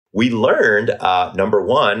we learned, number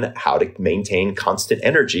one, how to maintain constant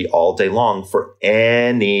energy all day long for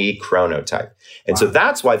any chronotype. And so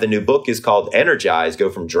that's why the new book is called Energize, Go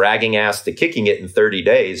from Dragging Ass to Kicking It in 30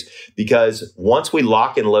 Days, because once we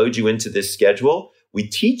lock and load you into this schedule, we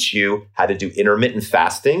teach you how to do intermittent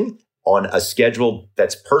fasting on a schedule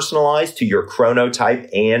that's personalized to your chronotype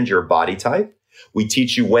and your body type. We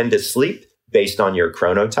teach you when to sleep based on your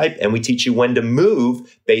chronotype, and we teach you when to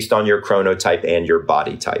move based on your chronotype and your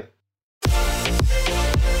body type.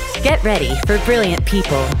 Get ready for brilliant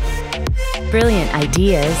people, brilliant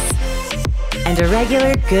ideas, and a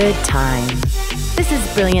regular good time. This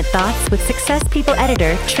is Brilliant Thoughts with Success People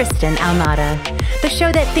editor Tristan Ahumada, the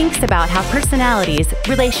show that thinks about how personalities,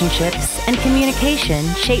 relationships, and communication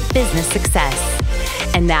shape business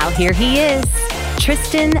success. And now here he is,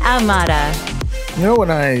 Tristan Ahumada. You know,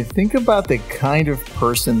 when I think about the kind of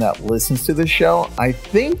person that listens to the show, I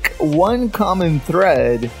think one common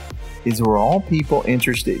thread is we're all people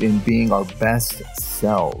interested in being our best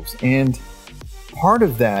selves. And part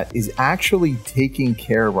of that is actually taking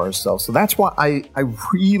care of ourselves. So that's why I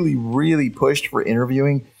really pushed for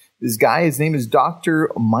interviewing this guy. His name is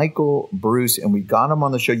Dr. Michael Breus, and we got him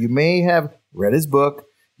on the show. You may have read his book.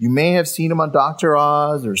 You may have seen him on Dr.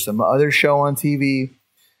 Oz or some other show on TV.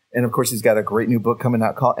 And of course, he's got a great new book coming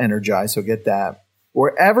out called Energize, so get that.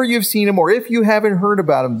 Wherever you've seen him, or if you haven't heard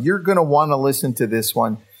about him, you're going to want to listen to this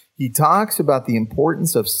one. He talks about the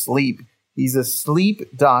importance of sleep. He's a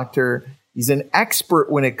sleep doctor. He's an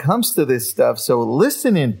expert when it comes to this stuff. So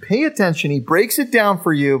listen in, pay attention. He breaks it down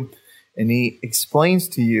for you, and he explains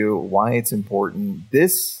to you why it's important.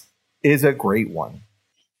 This is a great one.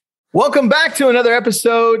 Welcome back to another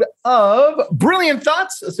episode of Brilliant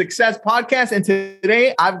Thoughts, a success podcast. And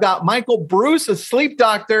today I've got Michael Breus, a sleep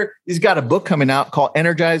doctor. He's got a book coming out called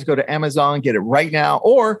Energize. Go to Amazon, get it right now,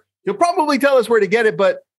 or he'll probably tell us where to get it.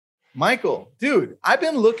 But Michael, dude, I've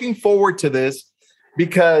been looking forward to this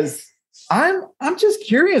because I'm just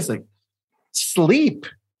curious, like sleep.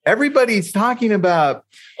 Everybody's talking about,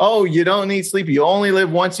 oh, you don't need sleep. You only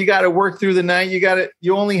live once. You got to work through the night.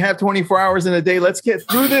 You only have 24 hours in a day. Let's get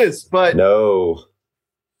through this. But no,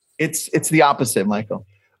 it's the opposite, Michael.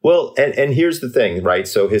 Well, and here's the thing, right?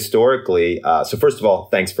 So historically, so first of all,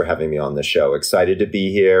 thanks for having me on the show. Excited to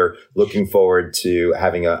be here. Looking forward to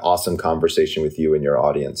having an awesome conversation with you and your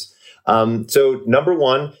audience. So number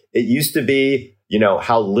one, it used to be,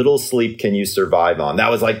 how little sleep can you survive on?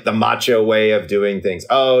 That was like the macho way of doing things.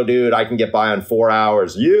 Oh, dude, I can get by on 4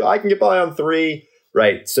 hours. I can get by on 3.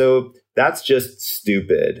 Right. So that's just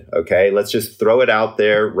stupid. Okay. Let's just throw it out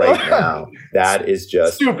there right now. That is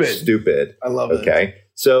just stupid. I love it. Okay.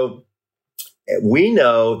 So we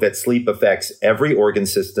know that sleep affects every organ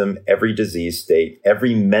system, every disease state,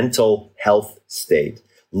 every mental health state.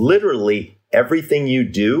 Literally everything you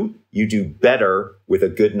do better with a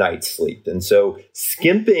good night's sleep. And so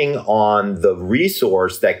skimping on the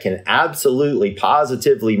resource that can absolutely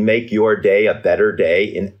positively make your day a better day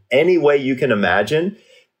in any way you can imagine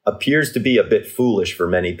appears to be a bit foolish for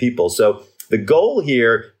many people. So the goal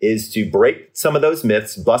here is to break some of those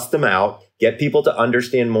myths, bust them out, get people to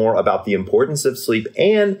understand more about the importance of sleep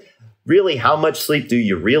and really how much sleep do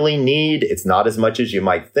you really need. It's not as much as you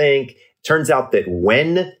might think. Turns out that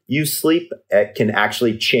when you sleep, it can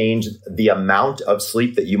actually change the amount of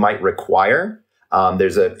sleep that you might require.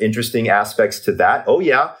 There's interesting aspects to that. Oh,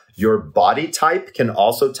 yeah. Your body type can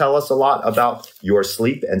also tell us a lot about your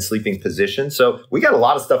sleep and sleeping position. So we got a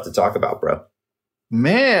lot of stuff to talk about, bro.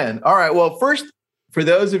 Man. All right. Well, first, for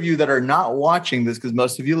those of you that are not watching this, because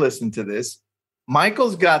most of you listen to this,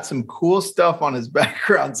 Michael's got some cool stuff on his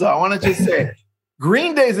background. So I want to just say,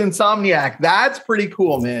 Green Day's Insomniac. That's pretty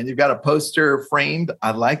cool, man. You've got a poster framed.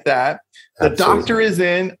 I like that. The Absolutely. Doctor is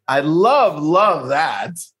in. I love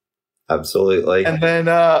that. Absolutely. And then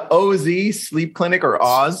OZ, Sleep Clinic, or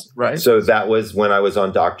Oz, right? So that was when I was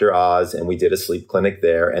on Dr. Oz and we did a sleep clinic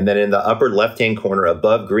there. And then in the upper left-hand corner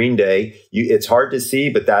above Green Day, it's hard to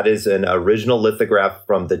see, but that is an original lithograph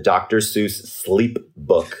from the Dr. Seuss sleep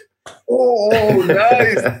book. Oh,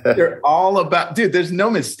 nice. They're all about, dude, there's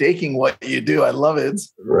no mistaking what you do. I love it.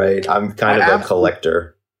 Right. I'm kind of a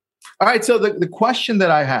collector. All right. So the question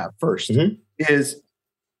that I have first is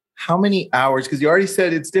how many hours, because you already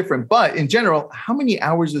said it's different, but in general, how many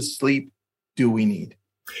hours of sleep do we need?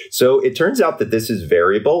 So it turns out that this is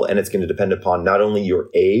variable and it's going to depend upon not only your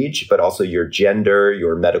age, but also your gender,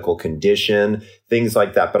 your medical condition, things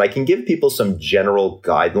like that. But I can give people some general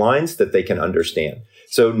guidelines that they can understand.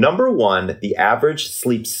 So number one, the average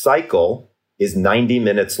sleep cycle is 90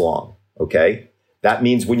 minutes long. Okay. That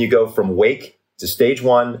means when you go from wake to stage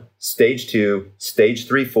 1, stage 2, stage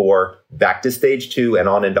 3, 4, back to stage 2, and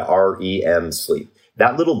on into REM sleep.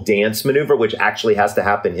 That little dance maneuver, which actually has to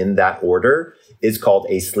happen in that order, is called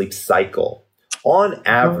a sleep cycle. On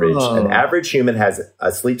average, an average human has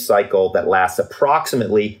a sleep cycle that lasts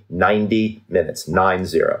approximately 90 minutes,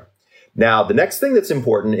 90. Now, the next thing that's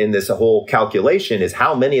important in this whole calculation is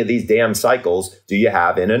how many of these damn cycles do you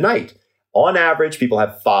have in a night? On average, people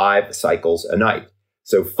have 5 cycles a night.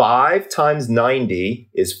 So 5 times 90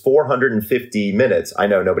 is 450 minutes. I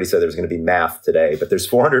know nobody said there was going to be math today, but there's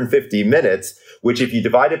 450 minutes, which if you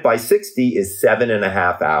divide it by 60 is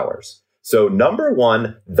 7.5 hours. So number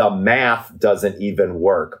one, the math doesn't even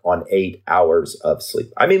work on 8 hours of sleep.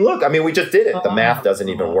 We just did it. The math doesn't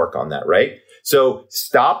even work on that, right? So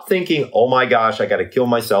stop thinking, oh my gosh, I got to kill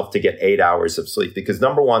myself to get 8 hours of sleep, because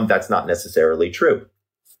number one, that's not necessarily true.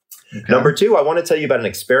 Okay. Number two, I want to tell you about an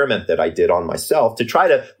experiment that I did on myself to try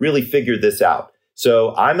to really figure this out.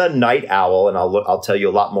 So I'm a night owl, and I'll tell you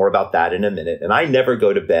a lot more about that in a minute. And I never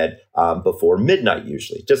go to bed before midnight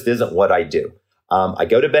usually. It just isn't what I do. I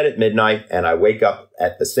go to bed at midnight and I wake up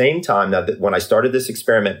at the same time. Now, when I started this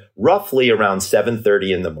experiment, roughly around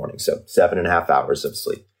 7:30 in the morning. So 7.5 hours of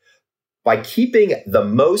sleep. By keeping the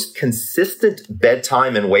most consistent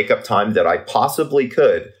bedtime and wake up time that I possibly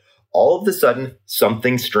could, all of a sudden,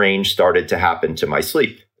 something strange started to happen to my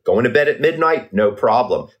sleep. Going to bed at midnight, no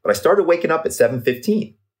problem. But I started waking up at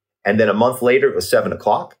 7:15. And then a month later, it was 7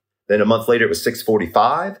 o'clock. Then a month later, it was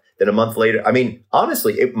 6:45. Then a month later,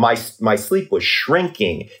 honestly, my sleep was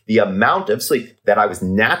shrinking. The amount of sleep that I was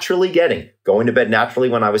naturally getting, going to bed naturally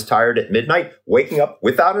when I was tired at midnight, waking up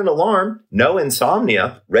without an alarm, no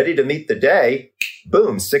insomnia, ready to meet the day,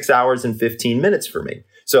 boom, 6 hours and 15 minutes for me.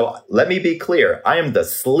 So let me be clear. I am the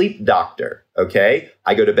sleep doctor, okay?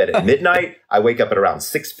 I go to bed at midnight. I wake up at around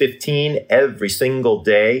 6:15 every single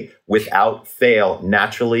day without fail,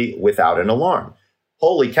 naturally, without an alarm.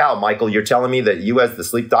 Holy cow, Michael, you're telling me that you as the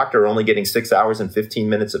sleep doctor are only getting 6 hours and 15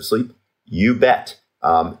 minutes of sleep? You bet.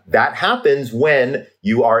 That happens when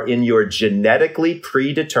you are in your genetically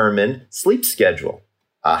predetermined sleep schedule.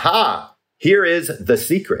 Aha, here is the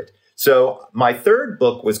secret. So my third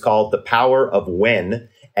book was called The Power of When,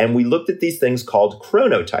 and we looked at these things called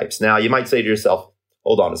chronotypes. Now, you might say to yourself,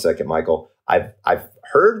 hold on a second, Michael. I've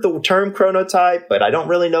heard the term chronotype, but I don't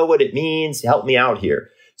really know what it means. Help me out here.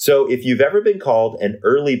 So if you've ever been called an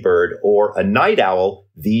early bird or a night owl,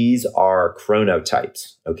 these are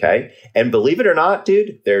chronotypes, okay? And believe it or not,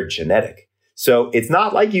 dude, they're genetic. So it's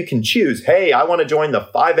not like you can choose, hey, I want to join the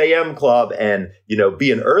 5 a.m. club and,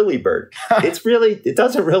 be an early bird. It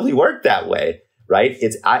doesn't really work that way, right?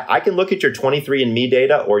 I can look at your 23andMe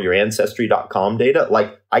data or your Ancestry.com data.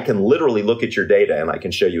 Like I can literally look at your data and I can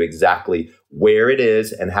show you exactly where it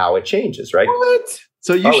is and how it changes, right? What?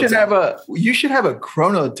 So you should have a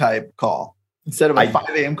chronotype call instead of a 5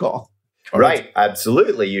 a.m. call. Right.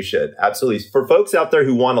 Absolutely. You should. Absolutely. For folks out there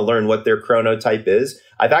who want to learn what their chronotype is,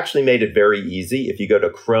 I've actually made it very easy. If you go to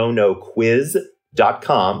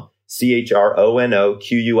chronoquiz.com,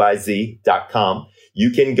 chronoquiz.com, you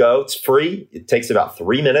can go. It's free. It takes about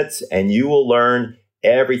 3 minutes and you will learn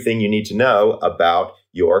everything you need to know about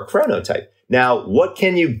your chronotype. Now, what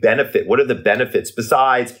can you benefit? What are the benefits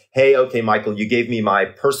besides, hey, okay, Michael, you gave me my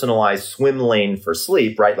personalized swim lane for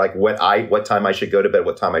sleep, right? Like what time I should go to bed,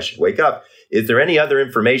 what time I should wake up. Is there any other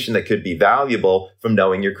information that could be valuable from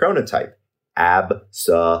knowing your chronotype?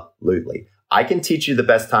 Absolutely. I can teach you the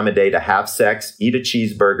best time of day to have sex, eat a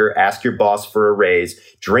cheeseburger, ask your boss for a raise,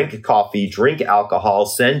 drink coffee, drink alcohol,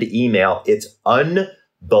 send email. It's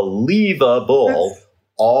unbelievable,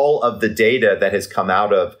 all of the data that has come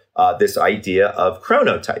out of this idea of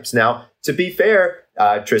chronotypes. Now, to be fair,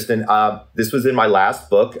 Tristan, this was in my last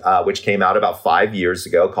book, which came out about 5 years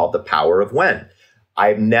ago called The Power of When.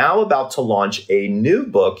 I'm now about to launch a new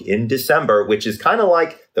book in December, which is kind of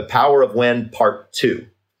like The Power of When Part 2.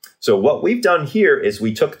 So what we've done here is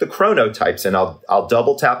we took the chronotypes, and I'll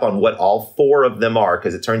double tap on what all 4 of them are,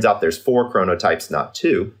 because it turns out there's 4 chronotypes, not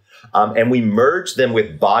 2. And we merged them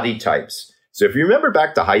with body types. So if you remember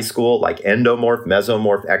back to high school, like endomorph,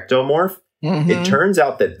 mesomorph, ectomorph, it turns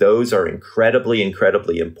out that those are incredibly,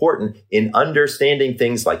 incredibly important in understanding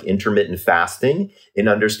things like intermittent fasting, in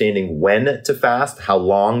understanding when to fast, how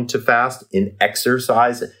long to fast, in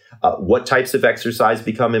exercise, what types of exercise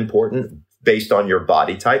become important based on your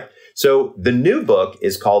body type. So the new book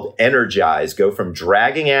is called Energize, Go from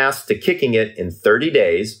Dragging Ass to Kicking It in 30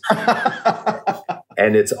 Days.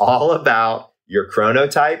 And it's all about your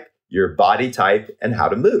chronotype, your body type, and how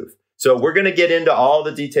to move. So we're going to get into all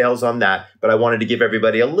the details on that, but I wanted to give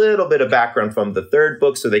everybody a little bit of background from the third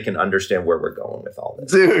book so they can understand where we're going with all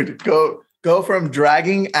this. Dude, go Go from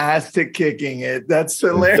dragging ass to kicking it. That's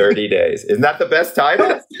hilarious. 30 days. Isn't that the best title?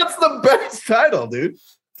 That's the best title, dude.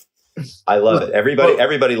 I love it.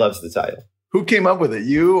 Everybody loves the title. Who came up with it?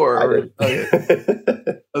 You or I did.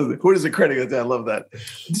 Okay. Who does the credit go to? I love that.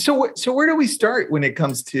 So where do we start when it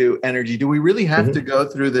comes to energy? Do we really have to go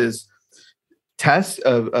through this test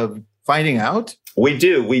of finding out? We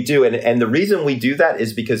do. And the reason we do that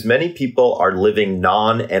is because many people are living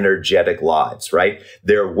non-energetic lives, right?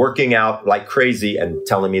 They're working out like crazy and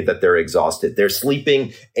telling me that they're exhausted. They're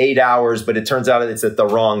sleeping 8 hours, but it turns out it's at the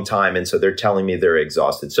wrong time. And so they're telling me they're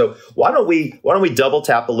exhausted. So why don't we double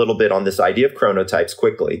tap a little bit on this idea of chronotypes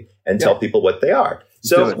quickly and tell people what they are?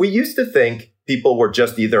 So we used to think people were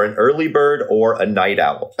just either an early bird or a night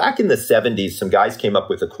owl. Back in the 70s, some guys came up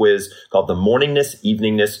with a quiz called the Morningness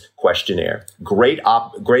Eveningness Questionnaire. Great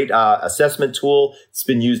assessment tool. It's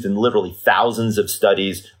been used in literally thousands of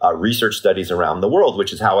studies, research studies around the world,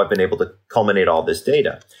 which is how I've been able to culminate all this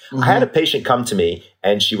data. I had a patient come to me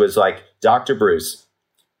and she was like, Dr. Bruce,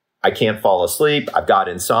 I can't fall asleep. I've got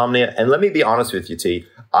insomnia. And let me be honest with you, T.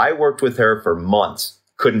 I worked with her for months,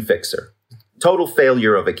 couldn't fix her. Total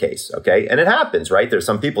failure of a case, okay? And it happens, right? There's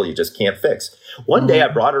some people you just can't fix. One day I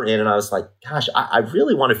brought her in and I was like, gosh, I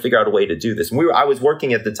really want to figure out a way to do this. And I was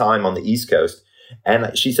working at the time on the East Coast.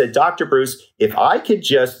 And she said, Dr. Bruce, if I could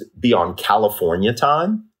just be on California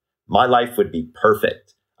time, my life would be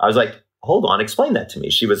perfect. I was like, hold on, explain that to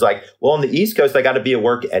me. She was like, well, on the East Coast, I got to be at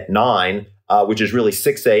work at 9, which is really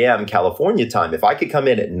 6 a.m. California time. If I could come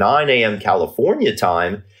in at 9 a.m. California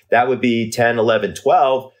time, that would be 10, 11,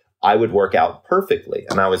 12. I would work out perfectly.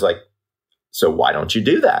 And I was like, so why don't you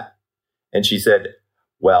do that? And she said,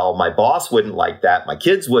 well, my boss wouldn't like that. My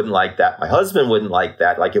kids wouldn't like that. My husband wouldn't like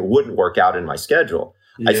that. Like it wouldn't work out in my schedule.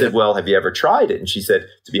 Yeah. I said, well, have you ever tried it? And she said,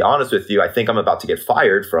 to be honest with you, I think I'm about to get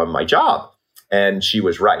fired from my job. And she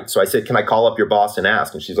was right. So I said, can I call up your boss and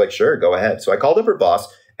ask? And she's like, sure, go ahead. So I called up her boss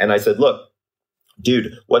and I said, look,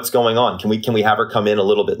 dude, what's going on? Can we have her come in a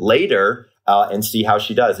little bit later and see how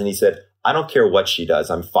she does? And he said, I don't care what she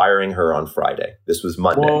does. I'm firing her on Friday. This was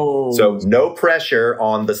Monday. Whoa. So no pressure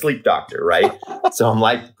on the sleep doctor, right? So I'm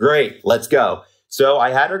like, great, let's go. So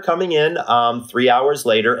I had her coming in 3 hours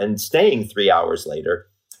later and staying 3 hours later.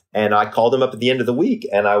 And I called him up at the end of the week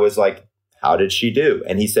and I was like, how did she do?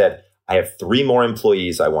 And he said, I have 3 more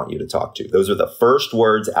employees I want you to talk to. Those were the first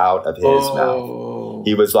words out of his mouth.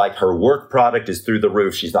 He was like, her work product is through the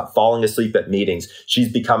roof. She's not falling asleep at meetings.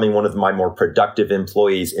 She's becoming one of my more productive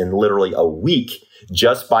employees in literally a week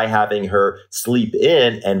just by having her sleep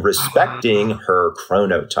in and respecting her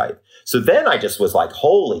chronotype. So then I just was like,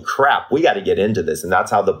 holy crap, we got to get into this. And that's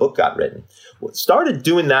how the book got written. Started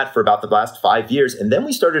doing that for about the last 5 years. And then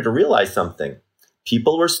we started to realize something.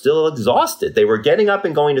 People were still exhausted. They were getting up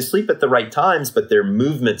and going to sleep at the right times, but their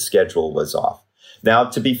movement schedule was off. Now,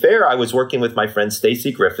 to be fair, I was working with my friend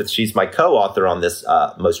Stacey Griffith. She's my co-author on this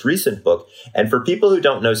most recent book. And for people who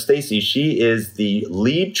don't know Stacey, she is the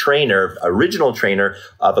lead trainer, original trainer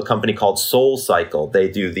of a company called Soul Cycle. They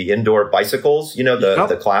do the indoor bicycles,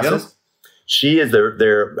 the classes. Yep. She is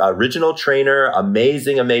their original trainer,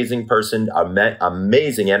 amazing person,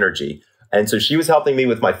 amazing energy. And so she was helping me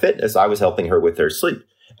with my fitness. I was helping her with her sleep.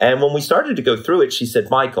 And when we started to go through it, she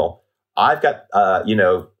said, Michael, I've got,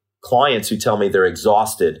 clients who tell me they're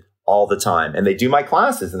exhausted all the time and they do my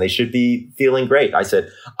classes and they should be feeling great. I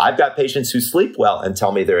said, I've got patients who sleep well and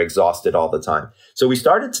tell me they're exhausted all the time. So we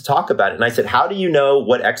started to talk about it. And I said, how do you know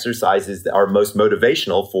what exercises are most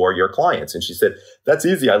motivational for your clients? And she said, that's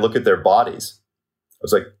easy. I look at their bodies. I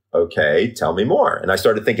was like, okay, tell me more. And I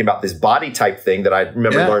started thinking about this body type thing that I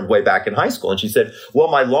remember learned way back in high school. And she said, well,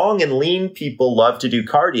 my long and lean people love to do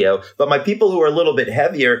cardio, but my people who are a little bit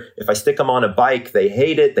heavier, if I stick them on a bike, they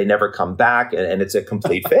hate it. They never come back and it's a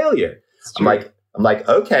complete failure. I'm like,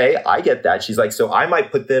 okay, I get that. She's like, so I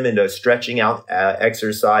might put them into stretching out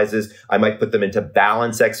exercises. I might put them into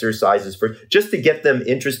balance exercises just to get them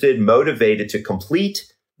interested, motivated to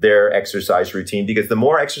complete their exercise routine, because the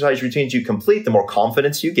more exercise routines you complete, the more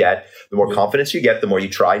confidence you get. The more confidence you get, the more you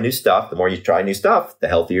try new stuff. The more you try new stuff, the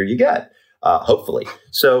healthier you get, hopefully.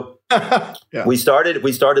 So we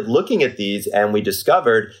started looking at these and we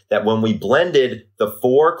discovered that when we blended the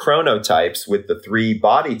 4 chronotypes with the 3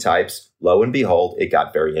 body types, lo and behold, it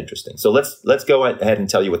got very interesting. So let's go ahead and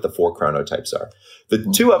tell you what the 4 chronotypes are.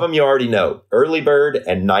 The 2 of them you already know, early bird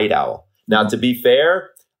and night owl. Now, to be fair,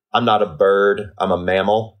 I'm not a bird, I'm a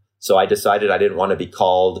mammal. So I decided I didn't want to be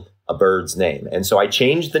called a bird's name. And so I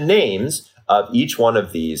changed the names of each one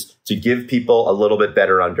of these to give people a little bit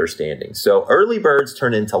better understanding. So early birds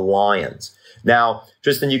turn into lions. Now,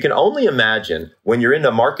 Tristan, you can only imagine when you're in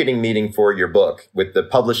a marketing meeting for your book with the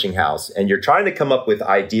publishing house and you're trying to come up with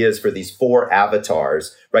ideas for these 4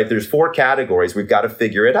 avatars, right? There's 4 categories. We've got to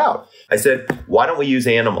figure it out. I said, why don't we use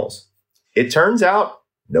animals? It turns out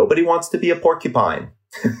nobody wants to be a porcupine.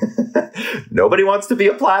 Nobody wants to be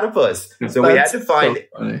a platypus. So we had to find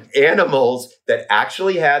animals that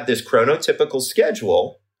actually had this chronotypical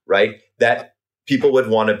schedule, right, that people would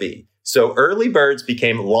want to be. So early birds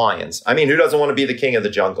became lions. I mean, who doesn't want to be the king of the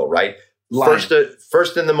jungle, right?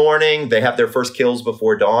 First in the morning, they have their first kills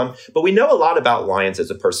before dawn. But we know a lot about lions as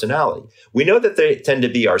a personality. We know that they tend to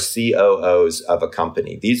be our COOs of a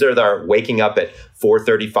company. These are our waking up at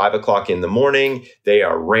 4:30, 5 o'clock in the morning. They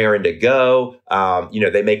are raring to go.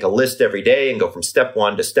 They make a list every day and go from step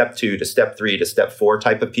 1 to step 2 to step 3 to step 4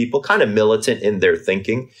 type of people, kind of militant in their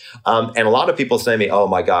thinking. And a lot of people say to me, oh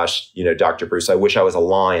my gosh, Dr. Bruce, I wish I was a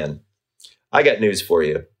lion. I got news for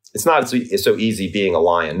you. It's not so easy being a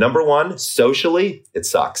lion. Number 1, socially, it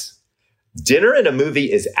sucks. Dinner and a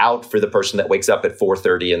movie is out for the person that wakes up at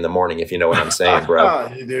 4:30 in the morning, if you know what I'm saying, bro.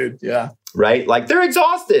 Dude, yeah. Right? Like they're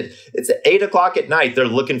exhausted. It's at 8 o'clock at night. They're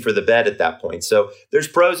looking for the bed at that point. So there's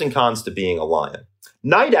pros and cons to being a lion.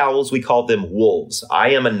 Night owls, we call them wolves. I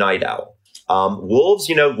am a night owl. Wolves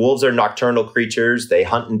are nocturnal creatures. They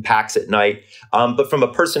hunt in packs at night. But from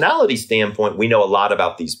a personality standpoint, we know a lot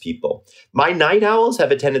about these people. My night owls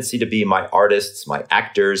have a tendency to be my artists, my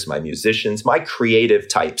actors, my musicians, my creative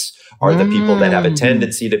types are the people that have a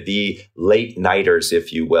tendency to be late nighters,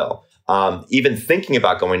 if you will. Even thinking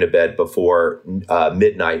about going to bed before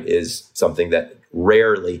midnight is something that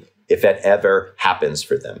rarely, if that ever, happens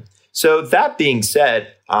for them. So that being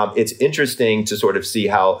said, it's interesting to sort of see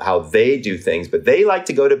how they do things, but they like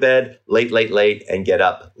to go to bed late and get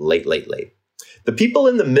up late. The people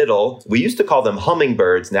in the middle, we used to call them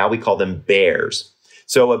hummingbirds. Now we call them bears.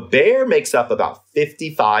 So a bear makes up about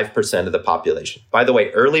 55% of the population. By the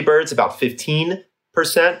way, early birds, about 15%.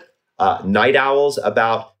 Night owls,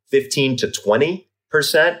 about 15 to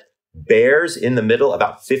 20%. Bears in the middle,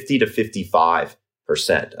 about 50 to 55%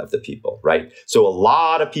 of the people, right? So a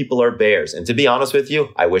lot of people are bears. And to be honest with you,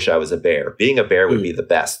 I wish I was a bear. Being a bear would be the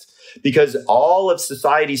best because all of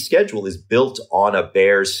society's schedule is built on a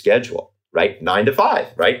bear's schedule, right? 9 to 5,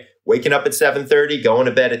 right? Waking up at 7:30, going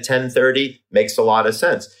to bed at 10:30 makes a lot of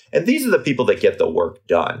sense. And these are the people that get the work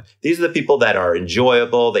done. These are the people that are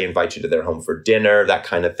enjoyable. They invite you to their home for dinner, that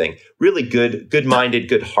kind of thing. Really good-minded,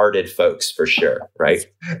 good-hearted folks for sure, right?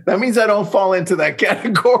 That means I don't fall into that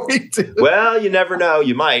category too. Well, you never know.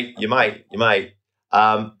 You might.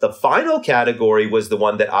 The final category was the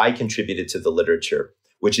one that I contributed to the literature,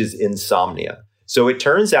 which is insomnia. So it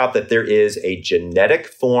turns out that there is a genetic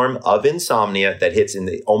form of insomnia that hits in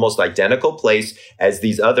the almost identical place as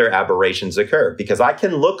these other aberrations occur. Because I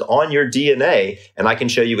can look on your DNA and I can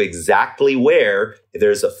show you exactly where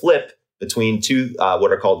there's a flip between two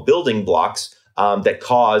what are called building blocks that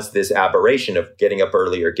cause this aberration of getting up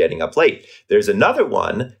early or getting up late. There's another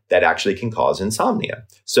one that actually can cause insomnia.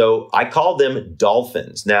 So I call them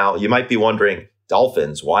dolphins. Now, you might be wondering,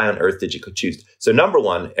 dolphins, why on earth did you choose? So number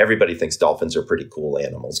 1, everybody thinks dolphins are pretty cool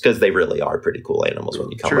animals because they really are pretty cool animals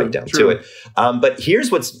when you come right down to it. But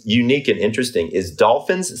here's what's unique and interesting is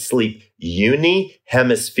dolphins sleep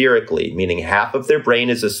unihemispherically, meaning half of their brain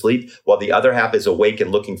is asleep while the other half is awake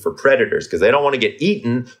and looking for predators because they don't want to get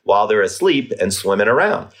eaten while they're asleep and swimming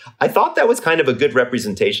around. I thought that was kind of a good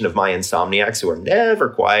representation of my insomniacs who are never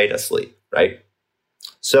quite asleep, right?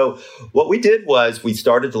 So what we did was we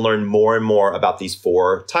started to learn more and more about these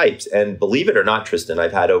 4 types. And believe it or not, Tristan,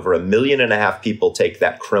 I've had over 1.5 million people take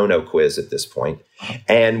that chrono quiz at this point.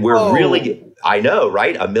 And we're really, I know,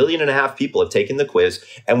 right? 1.5 million people have taken the quiz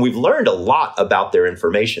and we've learned a lot about their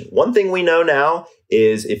information. One thing we know now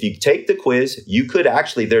is if you take the quiz, you could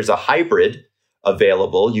actually, there's a hybrid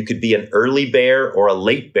available. You could be an early bear or a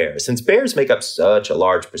late bear. Since bears make up such a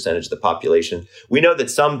large percentage of the population, we know that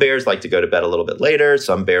some bears like to go to bed a little bit later.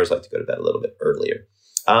 Some bears like to go to bed a little bit earlier.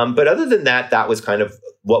 But other than that, that was kind of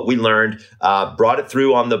what we learned, brought it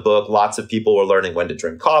through on the book. Lots of people were learning when to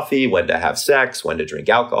drink coffee, when to have sex, when to drink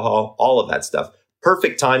alcohol, all of that stuff.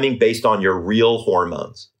 Perfect timing based on your real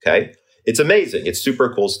hormones. Okay. It's amazing. It's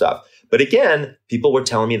super cool stuff. But again, people were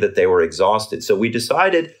telling me that they were exhausted. So we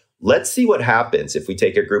decided, let's see what happens if we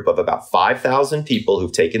take a group of about 5,000 people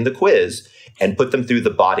who've taken the quiz and put them through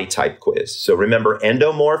the body type quiz. So remember,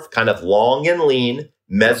 endomorph, kind of long and lean,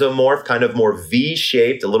 mesomorph, kind of more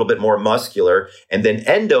V-shaped, a little bit more muscular, and then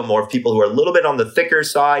endomorph, people who are a little bit on the thicker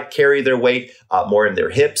side, carry their weight more in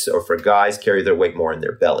their hips, or for guys, carry their weight more in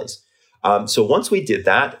their bellies. So once we did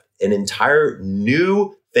that, an entire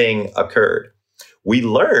new thing occurred. we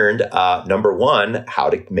learned, number one, how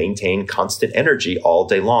to maintain constant energy all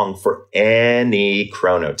day long for any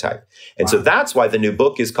chronotype. And so that's why the new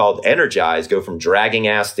book is called Energize, Go from Dragging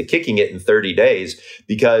Ass to Kicking It in 30 Days.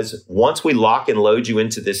 Because once we lock and load you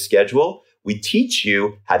into this schedule, we teach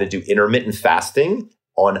you how to do intermittent fasting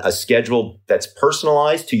on a schedule that's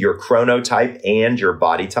personalized to your chronotype and your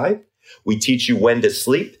body type. We teach you when to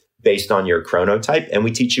sleep based on your chronotype, and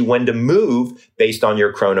we teach you when to move based on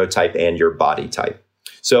your chronotype and your body type.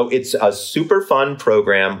 So it's a super fun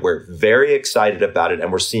program. We're very excited about it,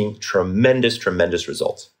 and we're seeing tremendous, tremendous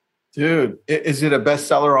results. Dude, is it a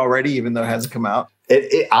bestseller already, even though it hasn't come out?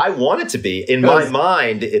 I want it to be. In my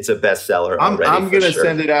mind, it's a bestseller already. I'm going to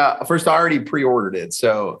send it out. First, I already pre-ordered it.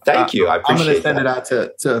 So thank you. I appreciate it. I'm going to send it out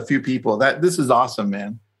to a few people. This is awesome,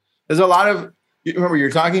 man. There's a lot of, remember, you're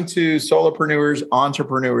talking to solopreneurs,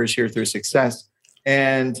 entrepreneurs here through Success.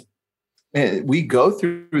 And we go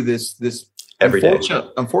through this every day.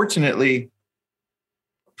 Unfortunately,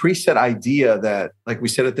 preset idea that, like we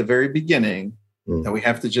said at the very beginning, that we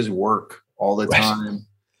have to just work all the time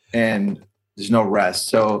and there's no rest.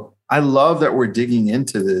 So I love that we're digging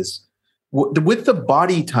into this. With the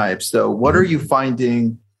body types, though, what are you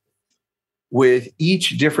finding with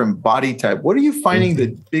each different body type? What are you finding the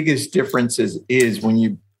biggest differences is when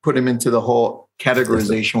you put them into the whole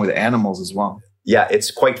categorization with animals as well? Yeah,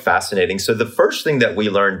 it's quite fascinating. So the first thing that we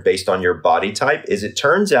learned based on your body type is it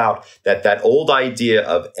turns out that old idea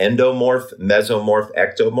of endomorph, mesomorph,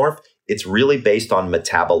 ectomorph, it's really based on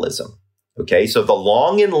metabolism. Okay, so the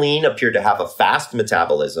long and lean appear to have a fast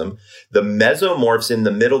metabolism. The mesomorphs in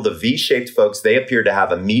the middle, the V-shaped folks, they appear to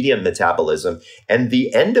have a medium metabolism. And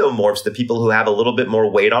the endomorphs, the people who have a little bit more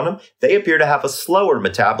weight on them, they appear to have a slower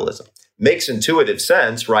metabolism. Makes intuitive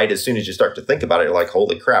sense, right? As soon as you start to think about it, you're like,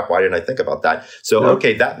 holy crap, why didn't I think about that? So,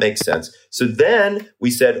 okay, that makes sense. So then we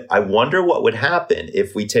said, I wonder what would happen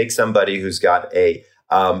if we take somebody who's got a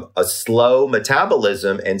slow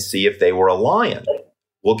metabolism and see if they were a lion.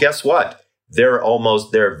 Well, guess what? There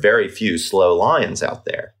are very few slow lions out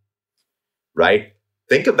there, right?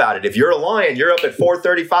 Think about it. If you're a lion, you're up at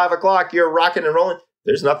 4:30, 5 o'clock, you're rocking and rolling.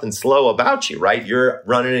 There's nothing slow about you, right? You're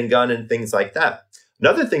running and gunning, things like that.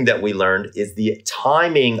 Another thing that we learned is the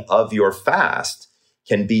timing of your fast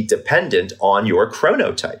can be dependent on your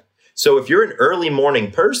chronotype. So if you're an early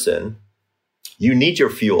morning person, you need your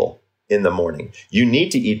fuel in the morning. You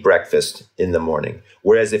need to eat breakfast in the morning.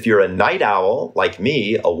 Whereas if you're a night owl like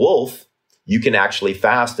me, a wolf, you can actually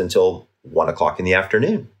fast until 1 o'clock in the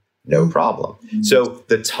afternoon. No problem. So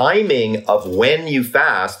the timing of when you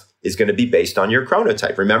fast is going to be based on your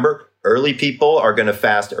chronotype. Remember, early people are going to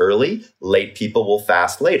fast early. Late people will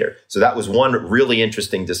fast later. So that was one really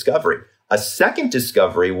interesting discovery. A second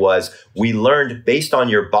discovery was we learned based on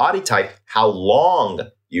your body type how long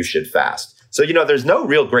you should fast. So, there's no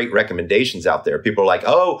real great recommendations out there. People are like,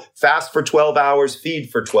 oh, fast for 12 hours,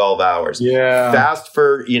 feed for 12 hours. Yeah. Fast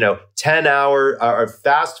for, 10 hours, or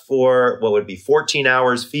fast for 14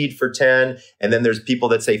 hours, feed for 10. And then there's people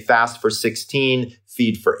that say fast for 16,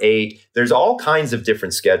 feed for 8. There's all kinds of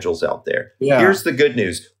different schedules out there. Yeah. Here's the good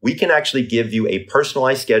news. We can actually give you a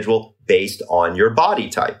personalized schedule based on your body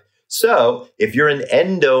type. So if you're an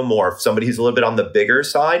endomorph, somebody who's a little bit on the bigger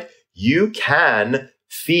side, you can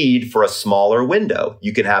feed for a smaller window.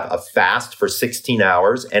 You can have a fast for 16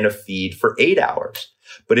 hours and a feed for 8 hours.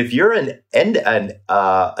 But if you're an ectomorph,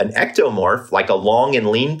 like a long and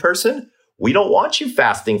lean person, we don't want you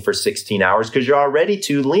fasting for 16 hours because you're already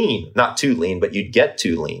too lean. Not too lean, but you'd get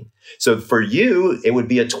too lean. So for you, it would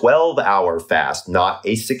be a 12-hour fast, not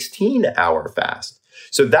a 16-hour fast.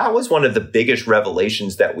 So that was one of the biggest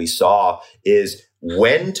revelations that we saw is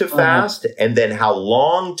when to fast and then how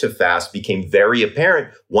long to fast became very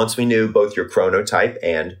apparent once we knew both your chronotype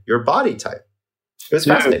and your body type. It was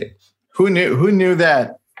fascinating. Who knew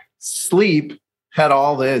that sleep had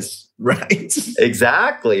all this, right?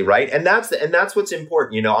 Exactly, right? And that's what's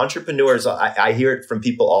important. Entrepreneurs, I hear it from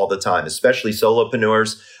people all the time, especially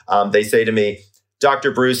solopreneurs. They say to me,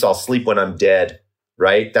 Dr. Bruce, I'll sleep when I'm dead,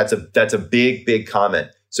 right? That's a big, big comment.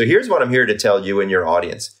 So here's what I'm here to tell you and your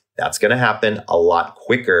audience. That's going to happen a lot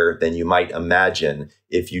quicker than you might imagine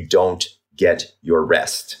if you don't get your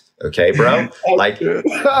rest. Okay, bro? Like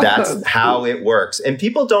that's how it works. And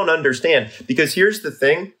people don't understand because here's the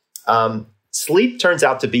thing. Sleep turns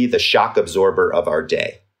out to be the shock absorber of our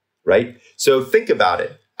day, right? So think about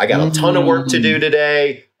it. I got a ton of work to do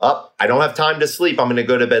today. I don't have time to sleep. I'm going to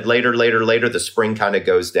go to bed later. The spring kind of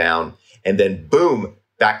goes down and then boom,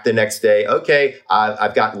 back the next day. Okay,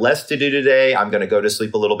 I've got less to do today. I'm going to go to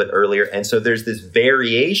sleep a little bit earlier. And so there's this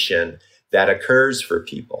variation that occurs for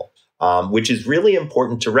people. which is really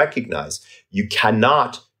important to recognize. You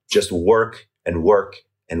cannot just work and work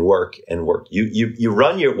and work and work. You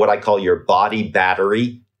run what I call your body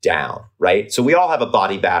battery down, right? So we all have a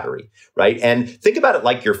body battery, right? And think about it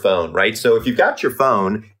like your phone, right? So if you've got your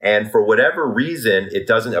phone and for whatever reason, it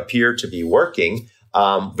doesn't appear to be working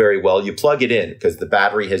very well, you plug it in because the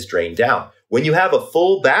battery has drained down. When you have a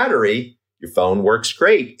full battery, your phone works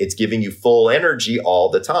great. It's giving you full energy all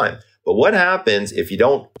the time. But what happens if you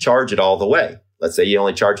don't charge it all the way? Let's say you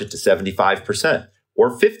only charge it to 75%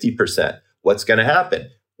 or 50%. What's going to happen?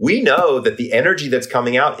 We know that the energy that's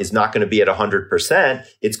coming out is not going to be at 100%.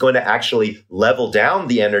 It's going to actually level down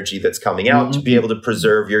the energy that's coming out to be able to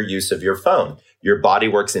preserve your use of your phone. Your body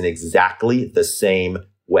works in exactly the same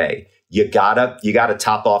way. You gotta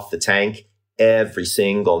top off the tank every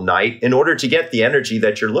single night in order to get the energy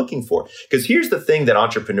that you're looking for. Because here's the thing that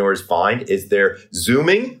entrepreneurs find is they're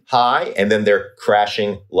zooming high and then they're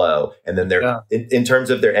crashing low. And then they're in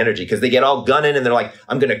terms of their energy, because they get all gunning and they're like,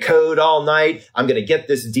 I'm going to code all night. I'm going to get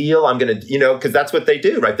this deal. I'm going to, because that's what they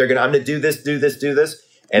do, right? I'm going to do this.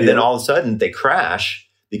 And then all of a sudden they crash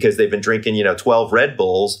because they've been drinking, 12 Red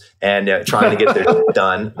Bulls and trying to get their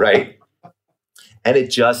done, right? And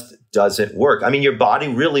it just doesn't work. I mean, your body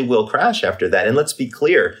really will crash after that. And let's be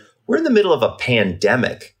clear, we're in the middle of a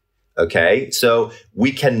pandemic, okay? So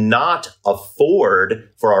we cannot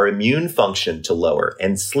afford for our immune function to lower.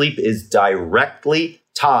 And sleep is directly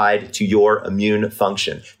tied to your immune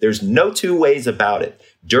function. There's no two ways about it.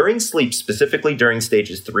 During sleep, specifically during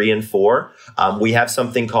stages 3 and 4, we have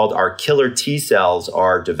something called our killer T cells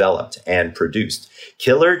are developed and produced.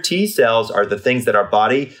 Killer T cells are the things that our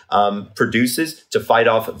body produces to fight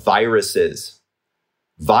off viruses.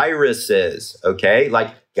 Okay?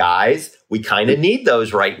 Like, guys, we kind of need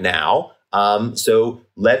those right now. So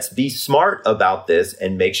let's be smart about this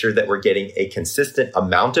and make sure that we're getting a consistent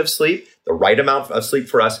amount of sleep, the right amount of sleep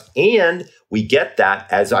for us. And we get that,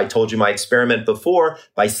 as I told you my experiment before,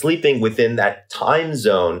 by sleeping within that time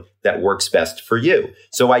zone that works best for you.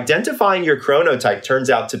 So identifying your chronotype turns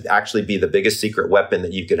out to actually be the biggest secret weapon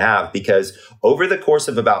that you could have, because over the course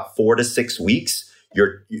of about 4 to 6 weeks,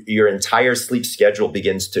 your entire sleep schedule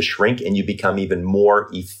begins to shrink and you become even more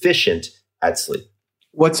efficient at sleep.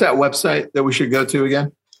 What's that website that we should go to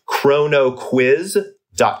again?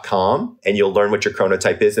 chronoquiz.com, and you'll learn what your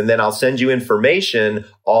chronotype is. And then I'll send you information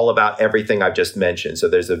all about everything I've just mentioned. So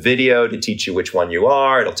there's a video to teach you which one you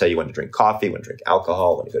are. It'll tell you when to drink coffee, when to drink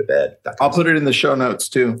alcohol, when to go to bed. I'll put it in the show notes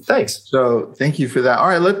too. Thanks. So thank you for that. All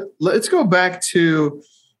right, let's go back to,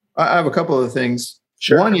 I have a couple of things.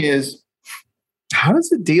 Sure. One is, how does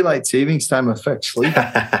the daylight savings time affect sleep?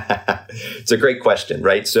 It's a great question,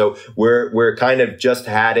 right? So we're kind of just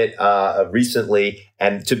had it recently.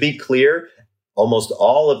 And to be clear, almost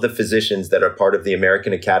all of the physicians that are part of the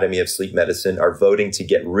American Academy of Sleep Medicine are voting to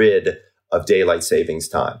get rid of daylight savings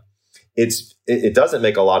time. It doesn't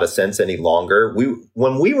make a lot of sense any longer.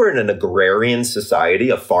 When we were in an agrarian society,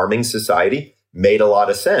 a farming society, made a lot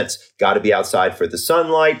of sense. Got to be outside for the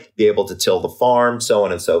sunlight, be able to till the farm, so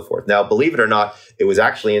on and so forth. Now, believe it or not, it was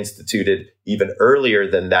actually instituted even earlier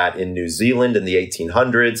than that in New Zealand in the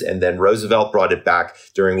 1800s. And then Roosevelt brought it back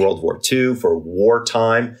during World War II for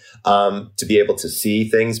wartime to be able to see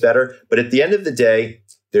things better. But at the end of the day,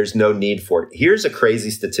 there's no need for it. Here's a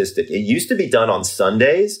crazy statistic. It used to be done on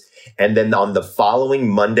Sundays. And then on the following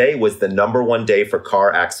Monday was the number 1 day for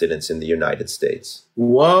car accidents in the United States.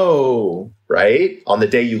 Whoa. Right? On the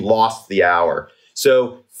day you lost the hour.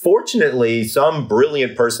 So fortunately, some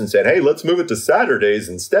brilliant person said, hey, let's move it to Saturdays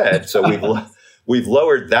instead. So we've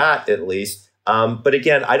lowered that at least. But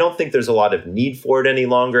again, I don't think there's a lot of need for it any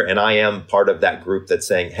longer. And I am part of that group that's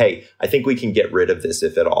saying, hey, I think we can get rid of this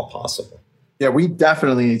if at all possible. Yeah, we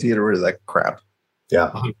definitely need to get rid of that crap.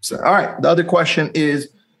 Yeah. So, all right. The other question is,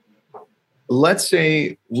 let's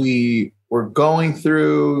say we were going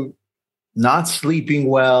through not sleeping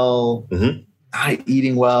well, not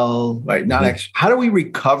eating well, right? How do we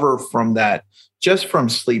recover from that just from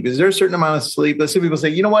sleep? Is there a certain amount of sleep? Let's say people say,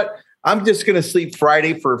 you know what? I'm just going to sleep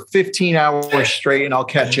Friday for 15 hours straight and I'll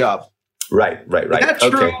catch up. Right. Is that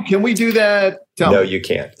true? Can we do that? No, you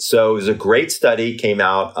can't. So it was a great study, came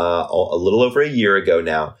out a little over a year ago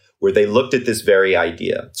now, where they looked at this very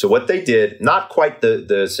idea. So what they did, not quite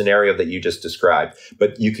the scenario that you just described,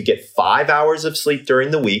 but you could get 5 hours of sleep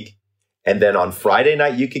during the week. And then on Friday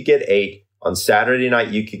night, you could get 8. On Saturday night,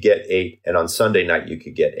 you could get 8. And on Sunday night, you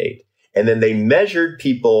could get 8. And then they measured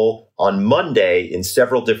people on Monday in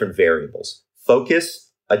several different variables.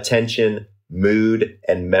 Focus, attention, mood,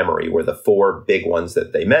 and memory were the 4 big ones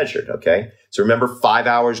that they measured, okay? So remember, 5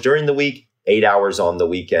 hours during the week, 8 hours on the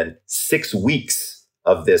weekend, 6 weeks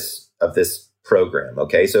of this of this program.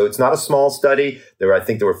 Okay. So it's not a small study. I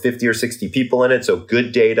think there were 50 or 60 people in it. So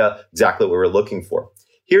good data, exactly what we were looking for.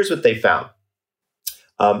 Here's what they found.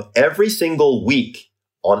 Every single week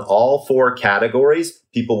on all 4 categories,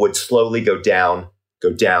 people would slowly go down,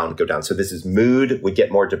 go down, go down. So this is mood would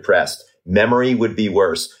get more depressed. Memory would be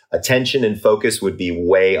worse. Attention and focus would be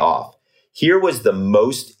way off. Here was the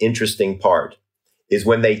most interesting part is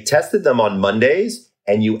when they tested them on Mondays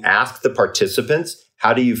and you asked the participants,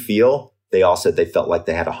 how do you feel? They all said they felt like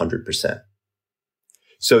they had 100%.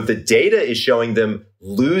 So the data is showing them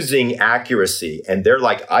losing accuracy. And they're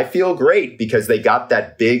like, I feel great because they got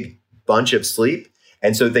that big bunch of sleep.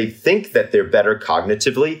 And so they think that they're better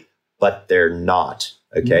cognitively, but they're not.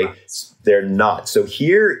 Okay. Nice. They're not. So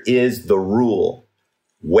here is the rule.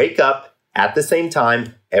 Wake up at the same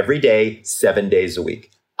time every day, 7 days a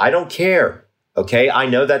week. I don't care. Okay. I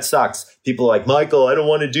know that sucks. People are like, Michael, I don't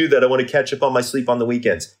want to do that. I want to catch up on my sleep on the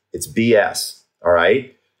weekends. It's BS. All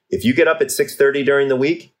right. If you get up at 6:30 during the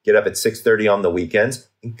week, get up at 6:30 on the weekends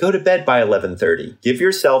and go to bed by 11:30. Give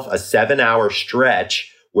yourself a 7-hour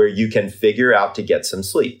stretch where you can figure out to get some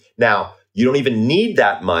sleep. Now, you don't even need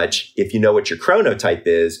that much if you know what your chronotype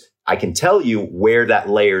is. I can tell you where that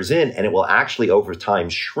layers in, and it will actually over time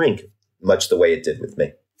shrink much the way it did with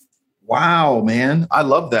me. Wow, man. I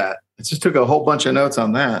love that. I just took a whole bunch of notes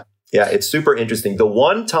on that. Yeah, it's super interesting. The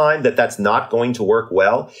one time that that's not going to work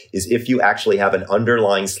well is if you actually have an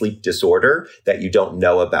underlying sleep disorder that you don't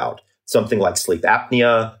know about. Something like sleep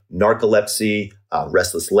apnea, narcolepsy,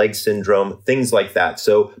 restless leg syndrome, things like that.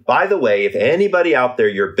 So, by the way, if anybody out there,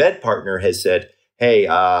 your bed partner has said, hey,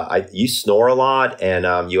 you snore a lot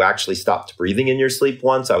and you actually stopped breathing in your sleep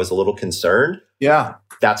once, I was a little concerned. Yeah.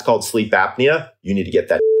 That's called sleep apnea. You need to get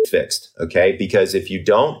that fixed, okay? Because if you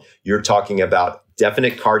don't, you're talking about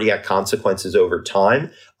definite cardiac consequences over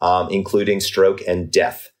time, including stroke and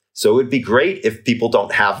death. So it would be great if people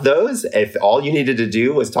don't have those. If all you needed to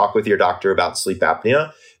do was talk with your doctor about sleep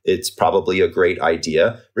apnea, it's probably a great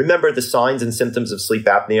idea. Remember, the signs and symptoms of sleep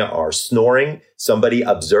apnea are snoring, somebody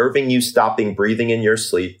observing you stopping breathing in your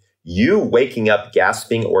sleep, you waking up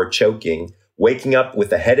gasping or choking, waking up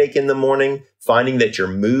with a headache in the morning, finding that your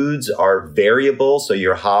moods are variable. So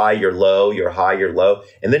you're high, you're low, you're high, you're low,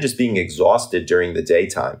 and then just being exhausted during the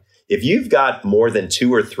daytime. If you've got more than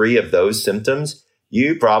 2 or 3 of those symptoms,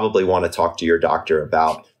 you probably want to talk to your doctor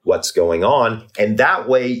about what's going on. And that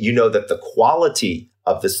way, you know that the quality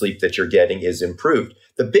of the sleep that you're getting is improved.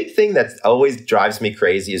 The big thing that always drives me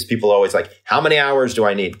crazy is people are always like, how many hours do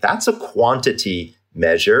I need? That's a quantity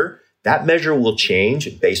measure. That measure will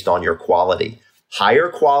change based on your quality. Higher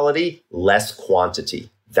quality, less quantity.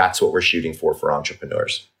 That's what we're shooting for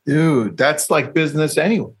entrepreneurs. Dude, that's like business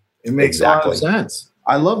anyway. It makes a lot of sense.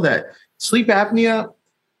 I love that. Sleep apnea,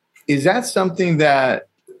 is that something that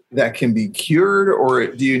can be cured, or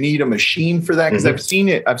do you need a machine for that? Because I've seen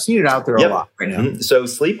it out there a lot right now. So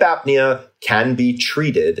sleep apnea can be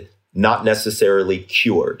treated, not necessarily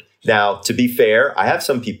cured. Now, to be fair, I have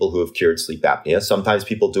some people who have cured sleep apnea. Sometimes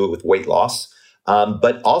people do it with weight loss.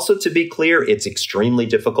 But also, to be clear, it's extremely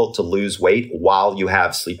difficult to lose weight while you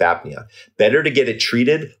have sleep apnea. Better to get it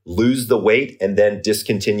treated, lose the weight, and then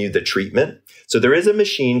discontinue the treatment. So there is a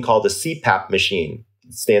machine called a CPAP machine.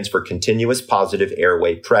 It stands for continuous positive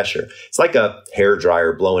airway pressure. It's like a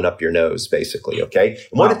hairdryer blowing up your nose, basically, okay?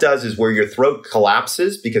 And what it does is where your throat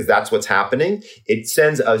collapses, because that's what's happening, it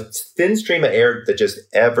sends a thin stream of air that just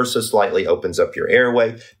ever so slightly opens up your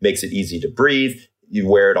airway, makes it easy to breathe. You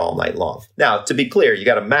wear it all night long. Now, to be clear, you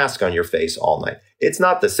got a mask on your face all night. It's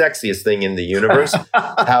not the sexiest thing in the universe.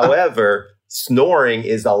 However, snoring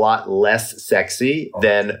is a lot less sexy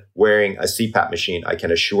than wearing a CPAP machine. I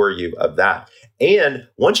can assure you of that. And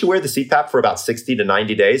once you wear the CPAP for about 60 to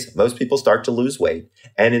 90 days, most people start to lose weight.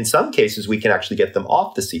 And in some cases, we can actually get them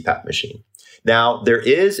off the CPAP machine. Now, there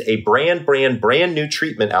is a brand new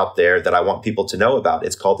treatment out there that I want people to know about.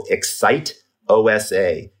 It's called Excite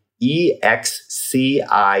OSA. EXCITE,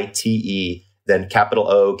 then capital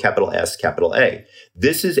O, capital S, capital A.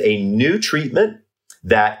 This is a new treatment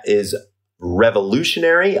that is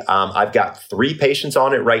revolutionary. I've got 3 patients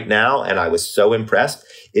on it right now, and I was so impressed.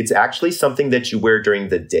 It's actually something that you wear during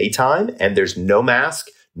the daytime, and there's no mask,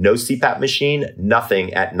 no CPAP machine,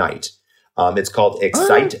 nothing at night. It's called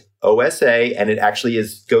Excite OSA, and it actually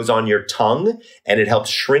goes on your tongue, and it helps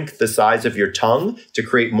shrink the size of your tongue to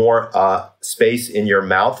create more space in your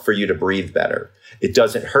mouth for you to breathe better. It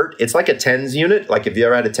doesn't hurt. It's like a TENS unit. Like if you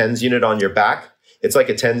ever had a TENS unit on your back, it's like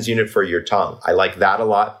a TENS unit for your tongue. I like that a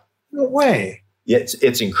lot. No way.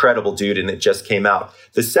 It's incredible, dude, and it just came out.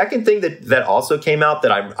 The second thing that also came out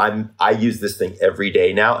that I use this thing every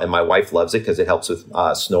day now, and my wife loves it because it helps with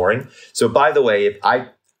snoring. So by the way, I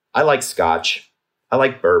like scotch, I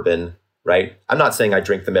like bourbon, right? I'm not saying I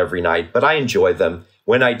drink them every night, but I enjoy them.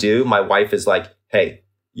 When I do, my wife is like, "Hey,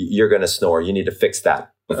 you're going to snore. You need to fix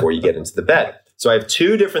that before you get into the bed." So I have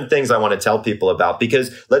two different things I want to tell people about,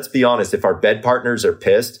 because let's be honest, if our bed partners are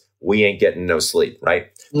pissed, we ain't getting no sleep, right?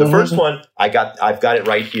 The first one, I've got it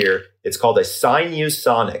right here. It's called a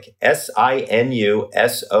Sinusonic, Sinusonic.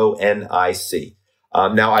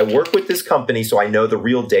 Now, I work with this company, so I know the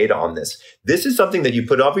real data on this. This is something that you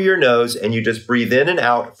put over your nose and you just breathe in and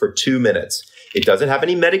out for 2 minutes. It doesn't have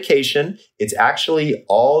any medication. It's actually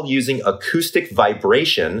all using acoustic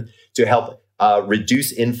vibration to help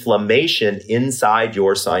reduce inflammation inside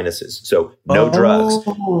your sinuses. So no drugs.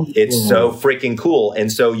 It's so freaking cool.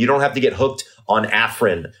 And so you don't have to get hooked on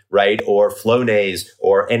Afrin, right? Or Flonase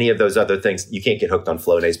or any of those other things. You can't get hooked on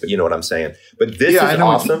Flonase, but you know what I'm saying. But this is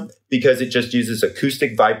awesome because it just uses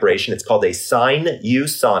acoustic vibration. It's called a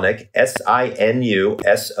Sinusonic,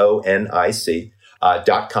 Sinusonic.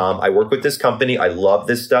 .com. I work with this company. I love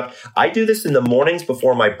this stuff. I do this in the mornings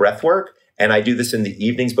before my breath work, and I do this in the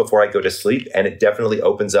evenings before I go to sleep, and it definitely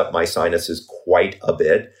opens up my sinuses quite a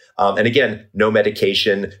bit. And again, no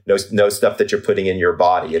medication, no stuff that you're putting in your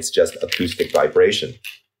body. It's just acoustic vibration.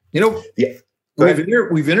 You know,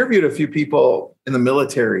 we've interviewed a few people in the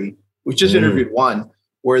military. We just interviewed one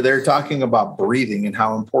where they're talking about breathing and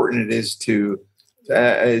how important it is to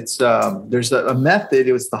there's a method.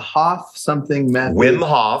 It was the Hof something method. Wim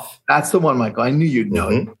Hof. That's the one, Michael. I knew you'd know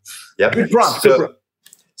it. Yep. Good prompt.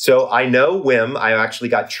 So I know Wim. I actually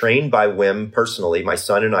got trained by Wim personally. My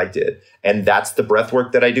son and I did. And that's the breath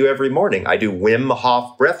work that I do every morning. I do Wim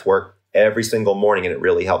Hof breath work every single morning, and it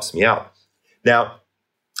really helps me out. Now,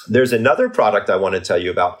 there's another product I want to tell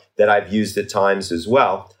you about that I've used at times as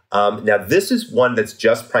well. Now, this is one that's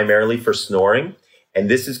just primarily for snoring. And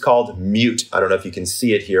this is called Mute. I don't know if you can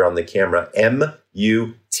see it here on the camera.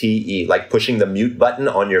 M-U-T-E, like pushing the mute button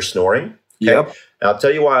on your snoring. Okay? Yep. Now, I'll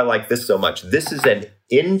tell you why I like this so much. This is an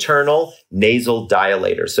internal nasal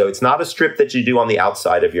dilator. So it's not a strip that you do on the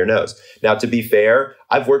outside of your nose. Now, to be fair,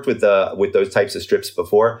 I've worked with those types of strips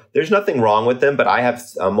before. There's nothing wrong with them, but I have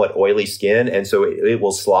somewhat oily skin, and so it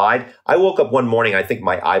will slide. I woke up one morning, I think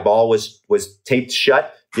my eyeball was taped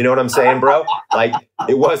shut. You know what I'm saying, bro? Like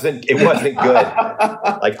it wasn't good.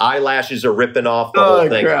 Like eyelashes are ripping off the whole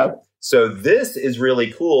thing. Crap. So this is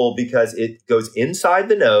really cool because it goes inside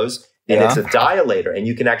the nose and it's a dilator, and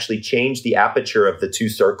you can actually change the aperture of the two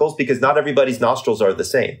circles because not everybody's nostrils are the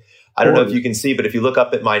same. I don't know if you can see, but if you look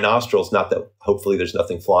up at my nostrils, not that hopefully there's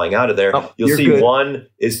nothing flying out of there, you'll see good. One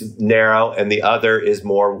is narrow and the other is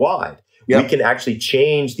more wide. Yep. We can actually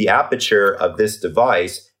change the aperture of this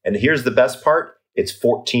device. And here's the best part. It's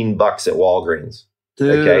 $14 at Walgreens.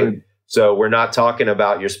 Dude. Okay. So we're not talking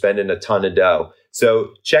about you're spending a ton of dough. So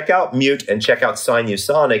check out Mute and check out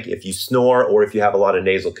Sinusonic if you snore or if you have a lot of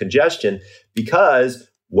nasal congestion, because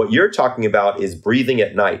what you're talking about is breathing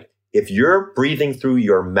at night. If you're breathing through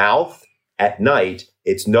your mouth at night,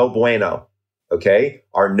 it's no bueno. Okay.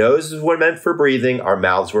 Our noses were meant for breathing. Our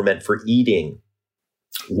mouths were meant for eating.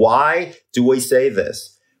 Why do we say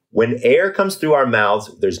this? When air comes through our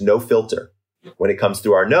mouths, there's no filter. When it comes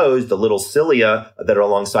through our nose, the little cilia that are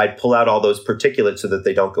alongside pull out all those particulates so that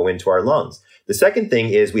they don't go into our lungs. The second thing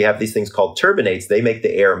is we have these things called turbinates. They make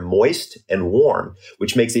the air moist and warm,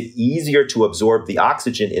 which makes it easier to absorb the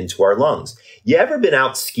oxygen into our lungs. You ever been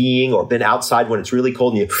out skiing or been outside when it's really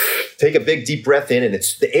cold and you take a big deep breath in and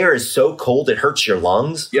the air is so cold it hurts your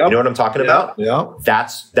lungs? Yep. You know what I'm talking about? Yeah.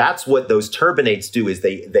 That's what those turbinates do is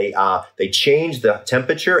they change the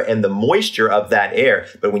temperature and the moisture of that air.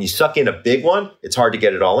 But when you suck in a big one, it's hard to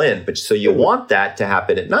get it all in. But so you want that to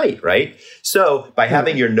happen at night, right? So by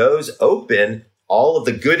having your nose open, all of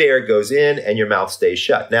the good air goes in and your mouth stays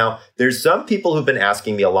shut. Now, there's some people who've been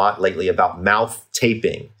asking me a lot lately about mouth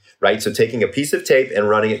taping, right? So taking a piece of tape and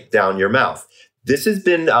running it down your mouth. This has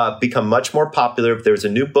been become much more popular. There's a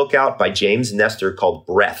new book out by James Nestor called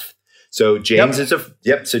Breath. So James is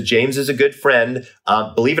a good friend.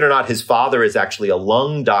 Believe it or not, his father is actually a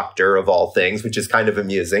lung doctor of all things, which is kind of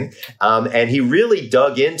amusing. And he really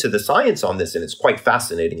dug into the science on this, and it's quite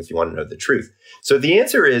fascinating if you want to know the truth. So the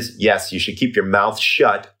answer is yes, you should keep your mouth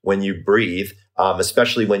shut when you breathe,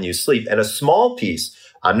 especially when you sleep. And a small piece.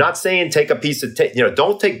 I'm not saying take a piece of tape.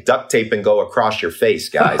 Don't take duct tape and go across your face,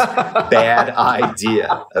 guys. Bad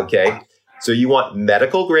idea. Okay. So you want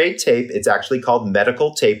medical grade tape. It's actually called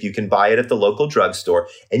medical tape. You can buy it at the local drugstore.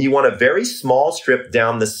 And you want a very small strip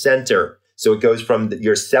down the center. So it goes from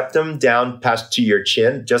your septum down past to your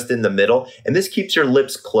chin, just in the middle. And this keeps your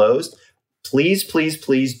lips closed. Please, please,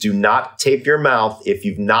 please do not tape your mouth if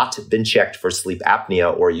you've not been checked for sleep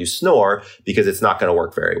apnea or you snore, because it's not going to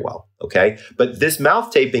work very well. Okay. But this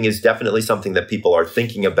mouth taping is definitely something that people are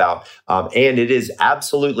thinking about. And it is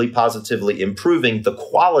absolutely positively improving the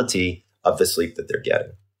quality of the sleep that they're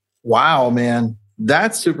getting. Wow, man.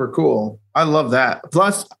 That's super cool. I love that.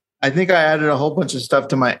 Plus, I think I added a whole bunch of stuff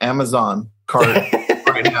to my Amazon cart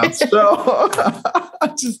right now. So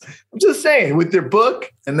I'm just saying, with your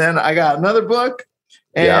book, and then I got another book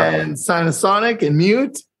and Sinusonic and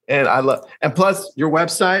Mute. And and plus your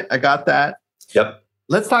website, I got that. Yep.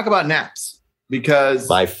 Let's talk about naps, because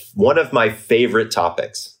one of my favorite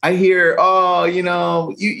topics. I hear,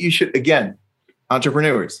 you should, again,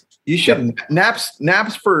 entrepreneurs. You should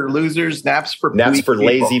naps for losers, naps for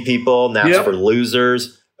lazy people, naps for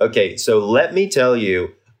losers. Okay, so let me tell you,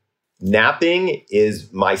 napping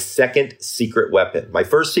is my second secret weapon. My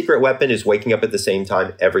first secret weapon is waking up at the same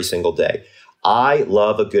time every single day. I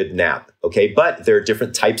love a good nap, okay? But there are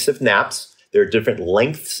different types of naps. There are different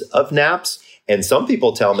lengths of naps. And some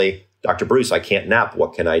people tell me, Dr. Bruce, I can't nap.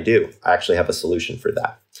 What can I do? I actually have a solution for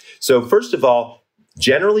that. So first of all,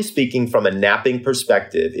 generally speaking, from a napping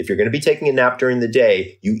perspective, if you're going to be taking a nap during the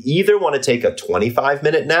day, you either want to take a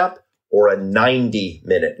 25-minute nap or a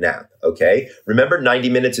 90-minute nap, okay? Remember, 90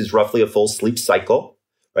 minutes is roughly a full sleep cycle,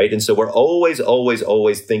 right? And so we're always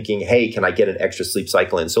thinking, hey, can I get an extra sleep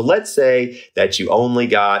cycle in? So let's say that you only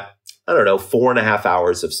got, 4.5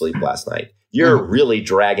 hours of sleep last night. You're really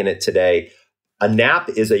dragging it today. A nap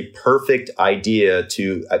is a perfect idea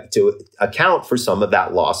to account for some of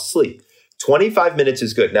that lost sleep. 25 minutes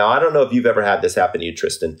is good. Now, I don't know if you've ever had this happen to you,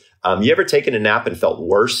 Tristan. You ever taken a nap and felt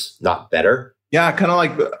worse, not better? Yeah, kind of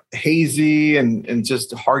like hazy and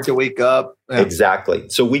just hard to wake up. Yeah. Exactly.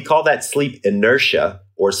 So we call that sleep inertia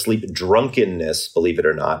or sleep drunkenness, believe it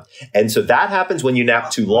or not. And so that happens when you nap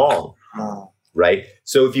too long, right?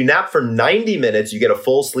 So if you nap for 90 minutes, you get a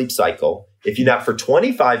full sleep cycle. If you nap for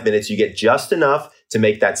 25 minutes, you get just enough to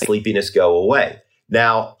make that sleepiness go away.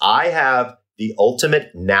 Now, I have the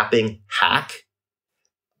ultimate napping hack.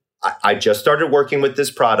 I just started working with this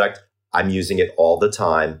product. I'm using it all the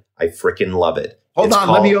time. I freaking love it. Hold on,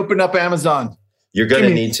 let me open up Amazon. You're going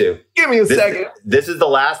to need to. Give me a second. This is the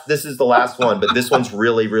last one, but this one's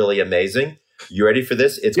really, really amazing. You ready for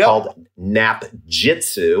this? It's called Nap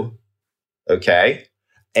Jitsu. Okay.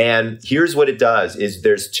 And here's what it does is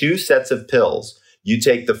there's 2 sets of pills. You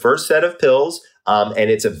take the first set of pills,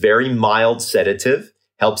 and it's a very mild sedative,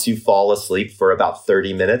 helps you fall asleep for about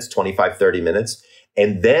 30 minutes, 25, 30 minutes.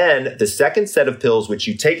 And then the second set of pills, which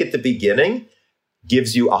you take at the beginning,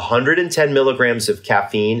 gives you 110 milligrams of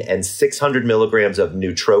caffeine and 600 milligrams of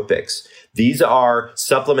nootropics. These are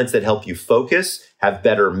supplements that help you focus, have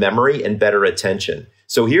better memory, and better attention.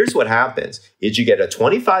 So here's what happens is you get a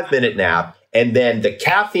 25-minute nap, and then the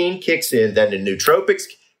caffeine kicks in, then the nootropics.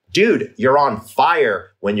 Dude, you're on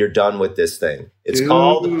fire when you're done with this thing. It's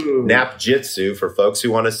called Nap Jitsu for folks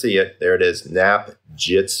who want to see it. There it is, Nap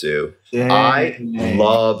Jitsu. I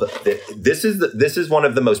love this. This is one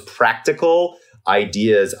of the most practical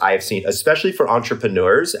ideas I've seen, especially for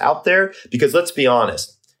entrepreneurs out there, because let's be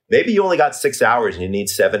honest, maybe you only got 6 hours and you need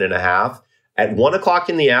 7.5. At 1 o'clock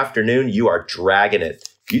in the afternoon, you are dragging it.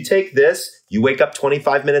 You take this, you wake up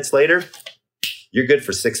 25 minutes later, you're good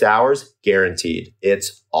for 6 hours, guaranteed.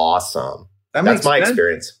 It's awesome. That's my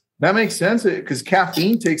experience. That makes sense because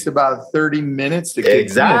caffeine takes about 30 minutes to kick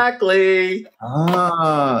exactly.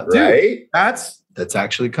 in. Dude, that's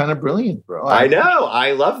actually kind of brilliant, bro. I know.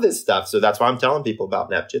 I love this stuff. So that's why I'm telling people about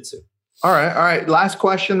Nap Jitsu. All right. Last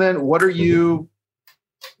question then. What are you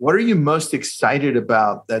most excited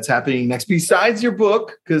about that's happening next besides your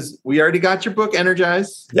book? Because we already got your book,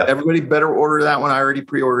 Energize. Yep. Everybody better order that one. I already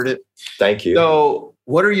pre-ordered it. Thank you. So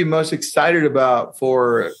what are you most excited about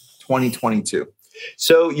for 2022?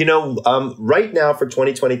 So, right now for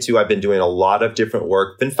 2022, I've been doing a lot of different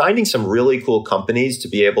work, been finding some really cool companies to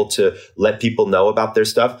be able to let people know about their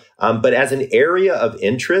stuff. But as an area of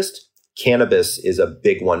interest, cannabis is a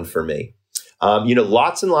big one for me.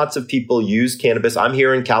 Lots and lots of people use cannabis. I'm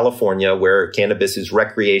here in California where cannabis is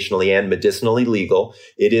recreationally and medicinally legal.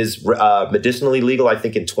 It is medicinally legal, I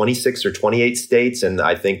think, in 26 or 28 states. And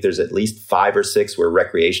I think there's at least 5 or 6 where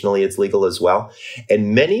recreationally it's legal as well.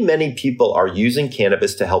 And many, many people are using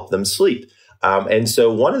cannabis to help them sleep. And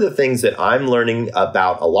so one of the things that I'm learning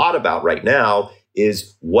a lot about right now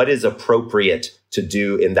is what is appropriate to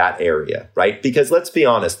do in that area, right? Because let's be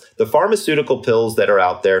honest, the pharmaceutical pills that are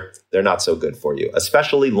out there, they're not so good for you,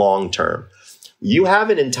 especially long term. You have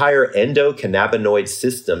an entire endocannabinoid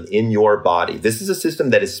system in your body. This is a system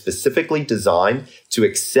that is specifically designed to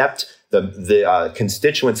accept the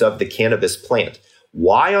constituents of the cannabis plant.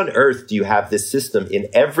 Why on earth do you have this system in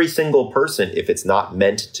every single person if it's not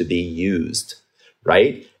meant to be used,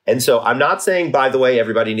 right? And so I'm not saying, by the way,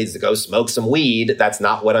 everybody needs to go smoke some weed. That's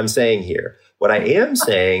not what I'm saying here. What I am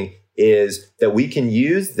saying is that we can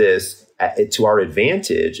use this to our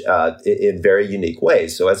advantage in very unique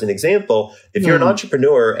ways. So as an example, if you're an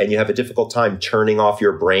entrepreneur and you have a difficult time turning off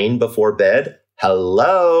your brain before bed,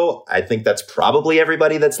 hello, I think that's probably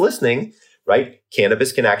everybody that's listening, right?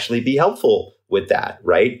 Cannabis can actually be helpful with that,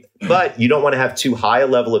 right? But you don't want to have too high a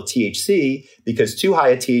level of THC because too high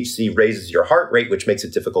a THC raises your heart rate, which makes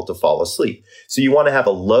it difficult to fall asleep. So you want to have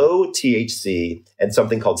a low THC, and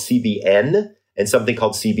something called CBN and something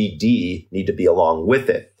called CBD need to be along with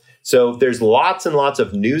it. So there's lots and lots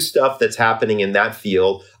of new stuff that's happening in that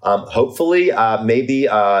field. Hopefully, maybe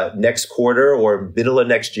next quarter or middle of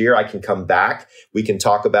next year, I can come back. We can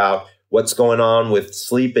talk about what's going on with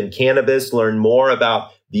sleep and cannabis, learn more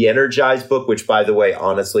about the Energize book, which, by the way,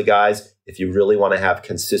 honestly, guys, if you really want to have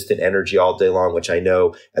consistent energy all day long, which I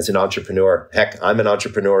know as an entrepreneur, heck, I'm an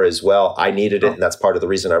entrepreneur as well. I needed it. And that's part of the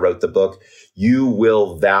reason I wrote the book. You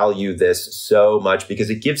will value this so much because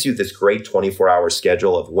it gives you this great 24-hour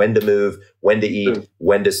schedule of when to move, when to eat,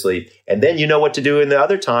 when to sleep. And then you know what to do in the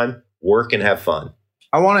other time, work and have fun.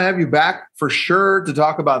 I want to have you back for sure to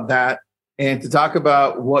talk about that and to talk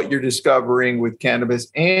about what you're discovering with cannabis.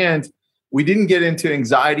 And we didn't get into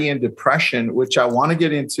anxiety and depression, which I want to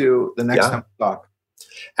get into the next time we talk.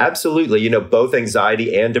 Absolutely. You know, both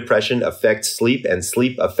anxiety and depression affect sleep, and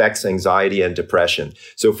sleep affects anxiety and depression.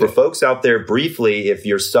 So for folks out there, briefly, if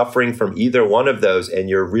you're suffering from either one of those and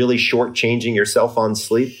you're really shortchanging yourself on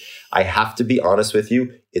sleep, I have to be honest with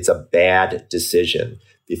you, it's a bad decision.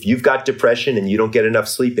 If you've got depression and you don't get enough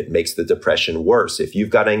sleep, it makes the depression worse. If you've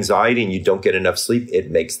got anxiety and you don't get enough sleep, it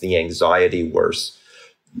makes the anxiety worse.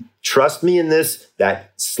 Trust me in this,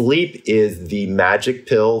 that sleep is the magic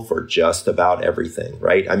pill for just about everything,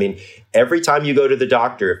 right? I mean, every time you go to the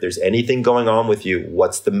doctor, if there's anything going on with you,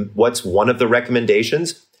 what's one of the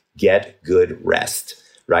recommendations? Get good rest,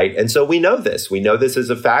 right? And so we know this. We know this as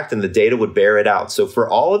a fact, and the data would bear it out. So for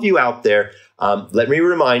all of you out there, let me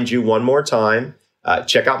remind you one more time,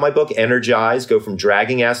 check out my book, Energize, go from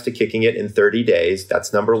dragging ass to kicking it in 30 days.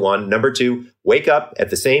 That's number one. Number two, wake up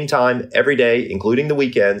at the same time every day, including the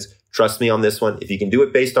weekends. Trust me on this one. If you can do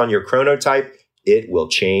it based on your chronotype, it will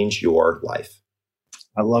change your life.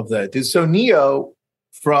 I love that. Dude, so Neo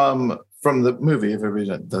from the movie, if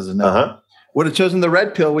everybody doesn't know, would have chosen the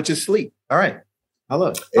red pill, which is sleep. All right. I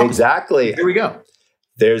love it. Exactly. Here we go.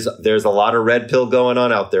 There's a lot of red pill going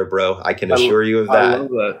on out there, bro. I can assure you of that. I love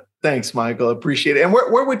that. Thanks, Michael. Appreciate it. And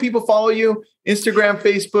where would people follow you? Instagram,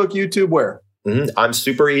 Facebook, YouTube, where? I'm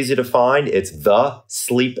super easy to find. It's The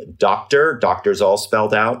Sleep Doctor. Doctor's all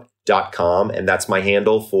spelled out. .com, and that's my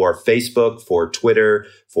handle for Facebook, for Twitter,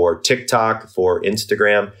 for TikTok, for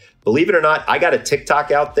Instagram. Believe it or not, I got a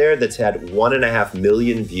TikTok out there that's had 1.5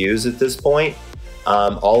 million views at this point,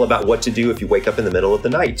 all about what to do if you wake up in the middle of the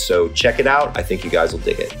night. So check it out. I think you guys will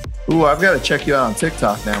dig it. Ooh, I've got to check you out on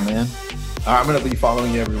TikTok now, man. I'm going to be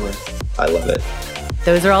following you everywhere. I love it.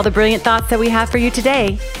 Those are all the brilliant thoughts that we have for you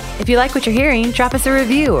today. If you like what you're hearing, drop us a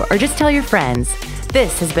review or just tell your friends.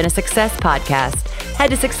 This has been a Success Podcast.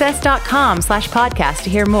 Head to success.com/podcast to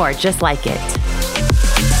hear more just like it.